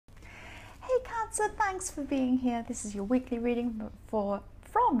Cancer, thanks for being here. This is your weekly reading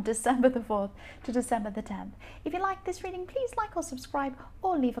from December the 4th to December the 10th. If you like this reading, please like or subscribe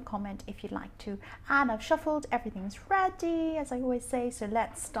or leave a comment if you'd like to. And I've shuffled, everything's ready, as I always say, so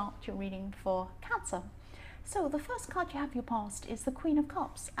let's start your reading for Cancer. So the first card you have your past is the Queen of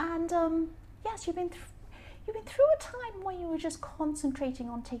Cups. And yes, you've been through a time where you were just concentrating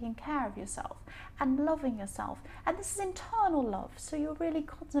on taking care of yourself and loving yourself. And this is internal love. So you're really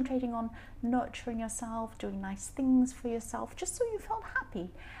concentrating on nurturing yourself, doing nice things for yourself, just so you felt happy.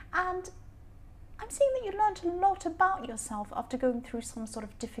 And I'm seeing that you learned a lot about yourself after going through some sort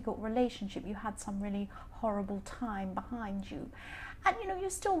of difficult relationship. You had some really horrible time behind you. And you know, you're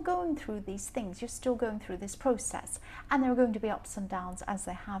still going through these things, you're still going through this process, and there are going to be ups and downs as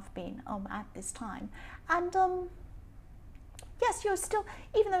there have been at this time. And yes, you're still,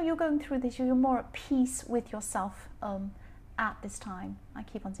 even though you're going through this, you're more at peace with yourself at this time. I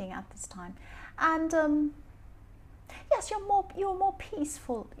keep on saying at this time. And yes, you're more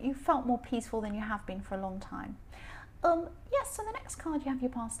peaceful. You felt more peaceful than you have been for a long time. Yes, so the next card you have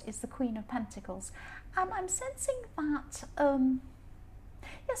your past is the Queen of Pentacles. And I'm sensing that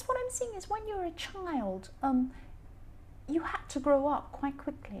yes, what I'm seeing is when you're a child, you had to grow up quite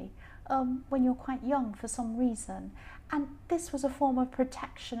quickly when you're quite young for some reason. And this was a form of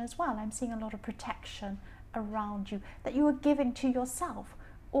protection as well. I'm seeing a lot of protection around you that you were giving to yourself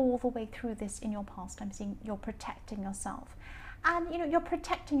all the way through this in your past. I'm seeing you're protecting yourself. And, you know, you're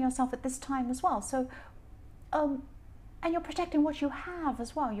protecting yourself at this time as well. So, and you're protecting what you have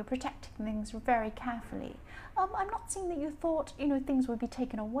as well. You're protecting things very carefully. I'm not seeing that you thought, you know, things would be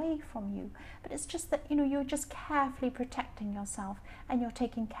taken away from you, but it's just that, you know, you're just carefully protecting yourself and you're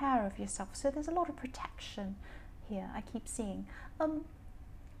taking care of yourself. So there's a lot of protection here, I keep seeing.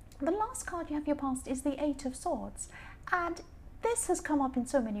 The last card you have your past is the Eight of Swords. And this has come up in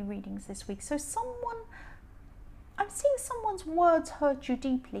so many readings this week. So I'm seeing someone's words hurt you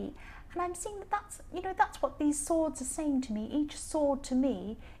deeply. And I'm seeing that that's, you know, that's what these swords are saying to me. Each sword to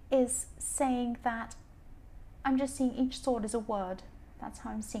me is saying that, I'm just seeing each sword as a word. That's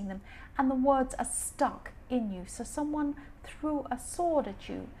how I'm seeing them. And the words are stuck in you. So someone threw a sword at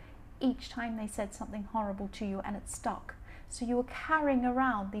you each time they said something horrible to you and it stuck. So you were carrying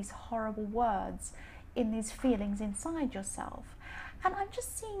around these horrible words in these feelings inside yourself. And I'm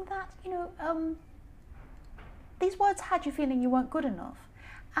just seeing that, you know, these words had you feeling you weren't good enough.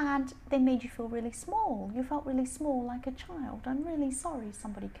 And they made you feel really small. You felt really small, like a child. I'm really sorry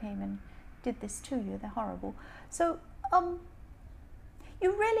somebody came and did this to you. They're horrible. So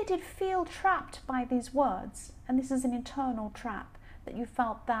you really did feel trapped by these words. And this is an internal trap, that you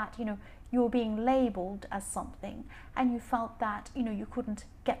felt that, you know, you were being labeled as something. And you felt that, you know, you couldn't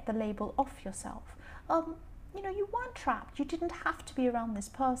get the label off yourself. You know, you weren't trapped. You didn't have to be around this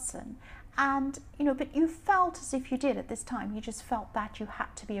person. And, you know, but you felt as if you did at this time. You just felt that you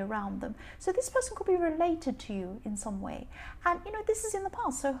had to be around them. So this person could be related to you in some way. And, you know, this is in the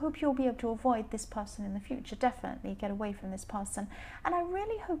past. So I hope you'll be able to avoid this person in the future. Definitely get away from this person. And I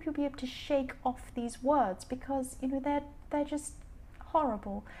really hope you'll be able to shake off these words because, you know, they're just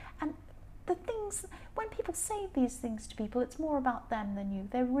horrible. And the things, when people say these things to people, it's more about them than you.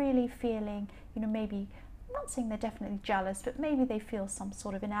 They're really feeling, you know, maybe, I'm not saying they're definitely jealous, but maybe they feel some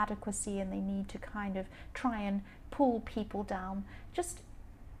sort of inadequacy and they need to kind of try and pull people down. Just,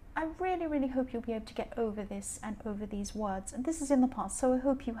 I really, really hope you'll be able to get over this and over these words. And this is in the past, so I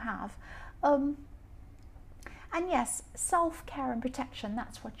hope you have. And yes, self-care and protection,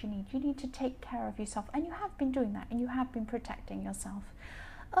 that's what you need. You need to take care of yourself. And you have been doing that, and you have been protecting yourself.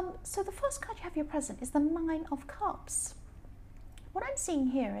 So the first card you have your present is the Nine of Cups. What I'm seeing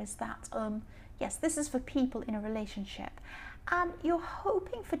here is that, yes, this is for people in a relationship. And you're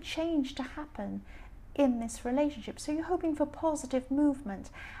hoping for change to happen in this relationship. So you're hoping for positive movement.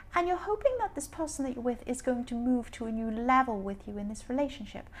 And you're hoping that this person that you're with is going to move to a new level with you in this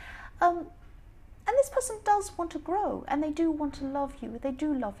relationship. And this person does want to grow, and they do want to love you. They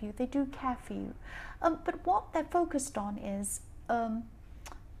do love you. They do care for you. But what they're focused on is, I'm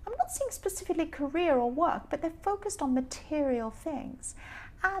not seeing specifically career or work, but they're focused on material things.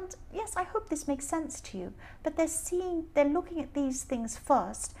 And yes, I hope this makes sense to you, but they're looking at these things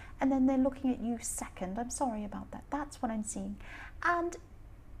first, and then they're looking at you second. I'm sorry about that. That's what I'm seeing. And,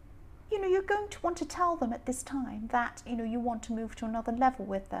 you know, you're going to want to tell them at this time that, you know, you want to move to another level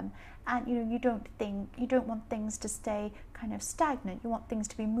with them. And, you know, you don't want things to stay kind of stagnant. You want things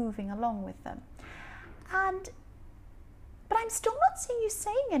to be moving along with them. But I'm still not seeing you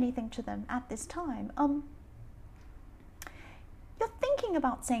saying anything to them at this time. You're thinking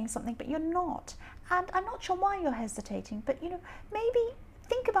about saying something, but you're not. And I'm not sure why you're hesitating, but, you know, maybe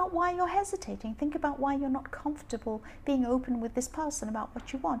think about why you're hesitating. Think about why you're not comfortable being open with this person about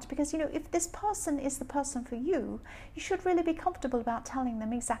what you want. Because, you know, if this person is the person for you, you should really be comfortable about telling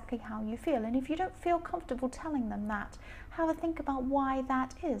them exactly how you feel. And if you don't feel comfortable telling them that, have a think about why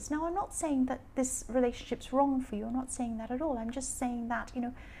that is. Now, I'm not saying that this relationship's wrong for you. I'm not saying that at all. I'm just saying that, you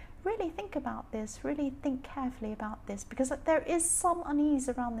know, really think about this. Really think carefully about this. Because there is some unease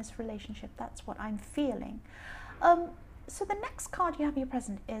around this relationship. That's what I'm feeling. So the next card you have in your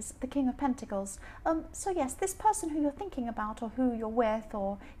present is the King of Pentacles. So yes, this person who you're thinking about, or who you're with,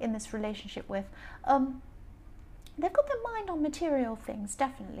 or in this relationship with, they've got their mind on material things,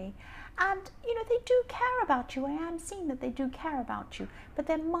 definitely. And, you know, they do care about you. I am seeing that they do care about you. But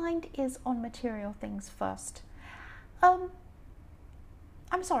their mind is on material things first.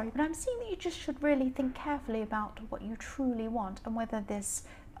 I'm sorry, but I'm seeing that you just should really think carefully about what you truly want and whether this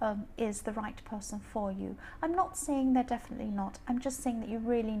is the right person for you. I'm not saying they're definitely not. I'm just saying that you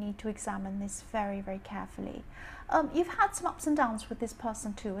really need to examine this very, very carefully. You've had some ups and downs with this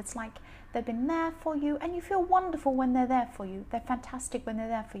person too. It's like they've been there for you, and you feel wonderful when they're there for you. They're fantastic when they're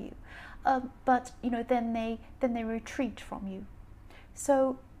there for you. But, you know, then they retreat from you.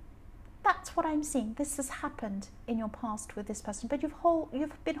 So that's what I'm seeing. This has happened in your past with this person, but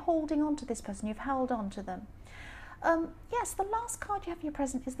you've been holding on to this person. You've held on to them. Yes, the last card you have in your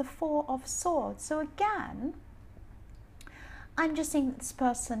present is the Four of Swords. So again, I'm just seeing that this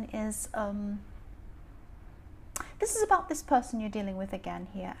person is, this is about this person you're dealing with again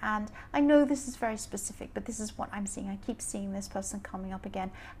here. And I know this is very specific, but this is what I'm seeing. I keep seeing this person coming up again.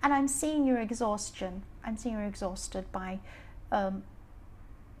 And I'm seeing your exhaustion. I'm seeing you're exhausted by the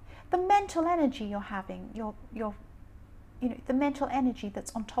mental energy you're having, you know, the mental energy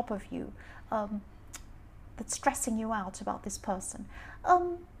that's on top of you, that's stressing you out about this person.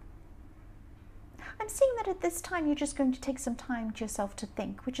 I'm seeing that at this time you're just going to take some time to yourself to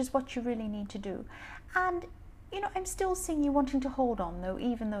think, which is what you really need to do. And, you know, I'm still seeing you wanting to hold on, though,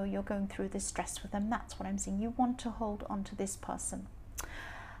 even though you're going through this stress with them. That's what I'm seeing. You want to hold on to this person.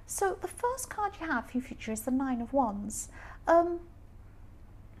 So the first card you have for your future is the Nine of Wands.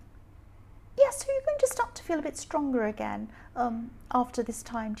 Yes, so you're going to start to feel a bit stronger again after this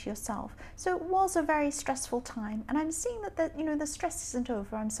time to yourself. So it was a very stressful time, and I'm seeing that you know, the stress isn't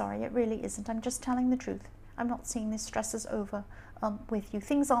over. I'm sorry, it really isn't. I'm just telling the truth. I'm not seeing this stress is over with you.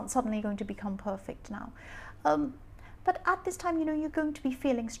 Things aren't suddenly going to become perfect now. But at this time, you know, you're going to be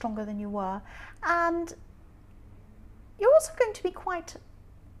feeling stronger than you were, and you're also going to be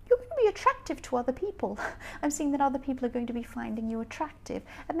you're going to be attractive to other people. I'm seeing that other people are going to be finding you attractive.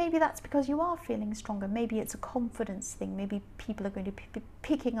 And maybe that's because you are feeling stronger. Maybe it's a confidence thing. Maybe people are going to be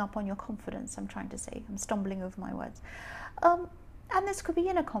picking up on your confidence, I'm trying to say. I'm stumbling over my words. And this could be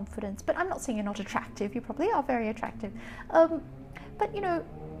inner confidence. But I'm not saying you're not attractive. You probably are very attractive. But, you know,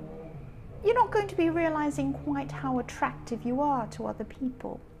 you're not going to be realizing quite how attractive you are to other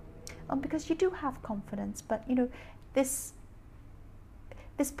people. Because you do have confidence. But, you know, this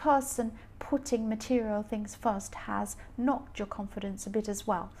person putting material things first has knocked your confidence a bit as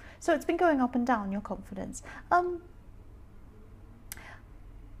well. So it's been going up and down, your confidence. I'm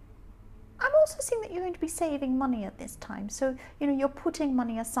also seeing that you're going to be saving money at this time. So, you know, you're putting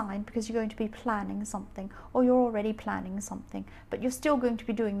money aside because you're going to be planning something, or you're already planning something, but you're still going to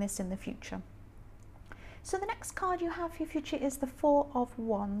be doing this in the future. So the next card you have for your future is the Four of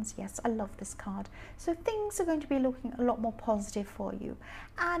Wands. Yes, I love this card. So things are going to be looking a lot more positive for you.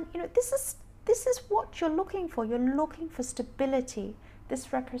 And, you know, this is what you're looking for. You're looking for stability.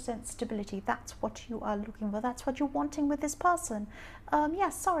 This represents stability. That's what you are looking for. That's what you're wanting with this person.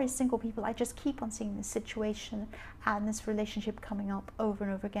 Yes, sorry, single people. I just keep on seeing this situation and this relationship coming up over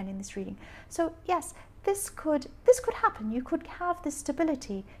and over again in this reading. So yes, this could happen. You could have this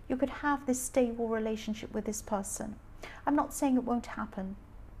stability. You could have this stable relationship with this person. I'm not saying it won't happen,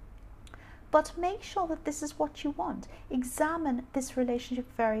 but make sure that this is what you want. Examine this relationship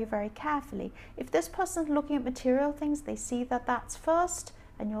very, very carefully. If this person's looking at material things, they see that that's first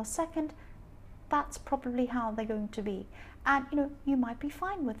and you're second, that's probably how they're going to be. And, you know, you might be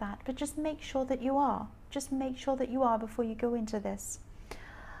fine with that, but just make sure that you are. Just make sure that you are before you go into this.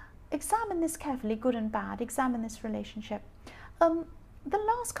 Examine this carefully, good and bad. Examine this relationship. The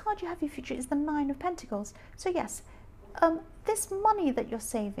last card you have in your future is the Nine of Pentacles. So yes, this money that you're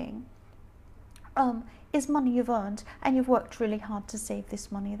saving is money you've earned, and you've worked really hard to save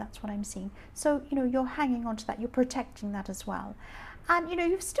this money. That's what I'm seeing. So, you know, you're hanging on to that. You're protecting that as well. and you know,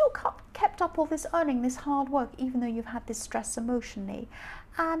 you've still kept up all this earning, this hard work, even though you've had this stress emotionally.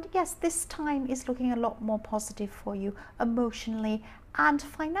 And yes, this time is looking a lot more positive for you emotionally and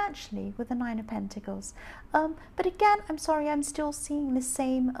financially with the Nine of Pentacles. But again, I'm sorry, I'm still seeing the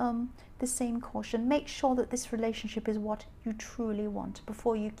same caution. Make sure that this relationship is what you truly want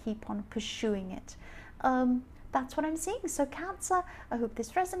before you keep on pursuing it. That's what I'm seeing. So Cancer, I hope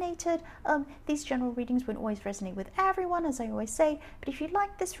this resonated. These general readings won't always resonate with everyone, as I always say, but if you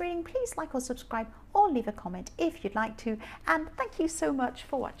like this reading, please like or subscribe or leave a comment if you'd like to. And thank you so much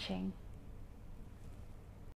for watching.